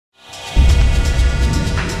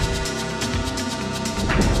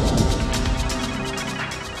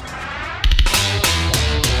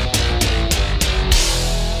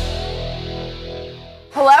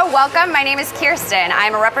welcome. My name is Kirsten.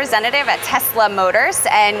 I'm a representative at Tesla Motors,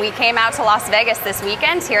 and we came out to Las Vegas this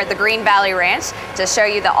weekend here at the Green Valley Ranch to show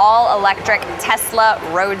you the all-electric Tesla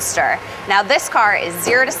Roadster. Now this car is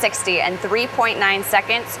 0 to 60 in 3.9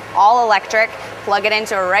 seconds, all electric. Plug it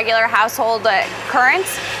into a regular household current,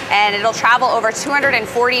 and it'll travel over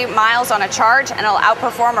 240 miles on a charge, and it'll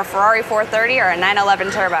outperform a Ferrari 430 or a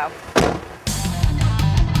 911 Turbo.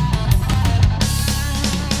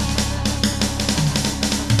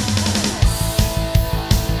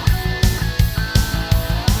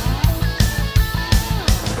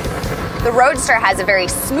 The Roadster has a very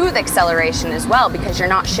smooth acceleration as well because you're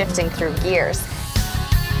not shifting through gears.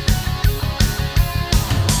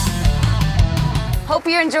 Hope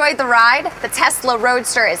you enjoyed the ride. The Tesla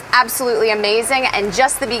Roadster is absolutely amazing and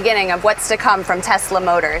just the beginning of what's to come from Tesla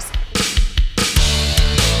Motors.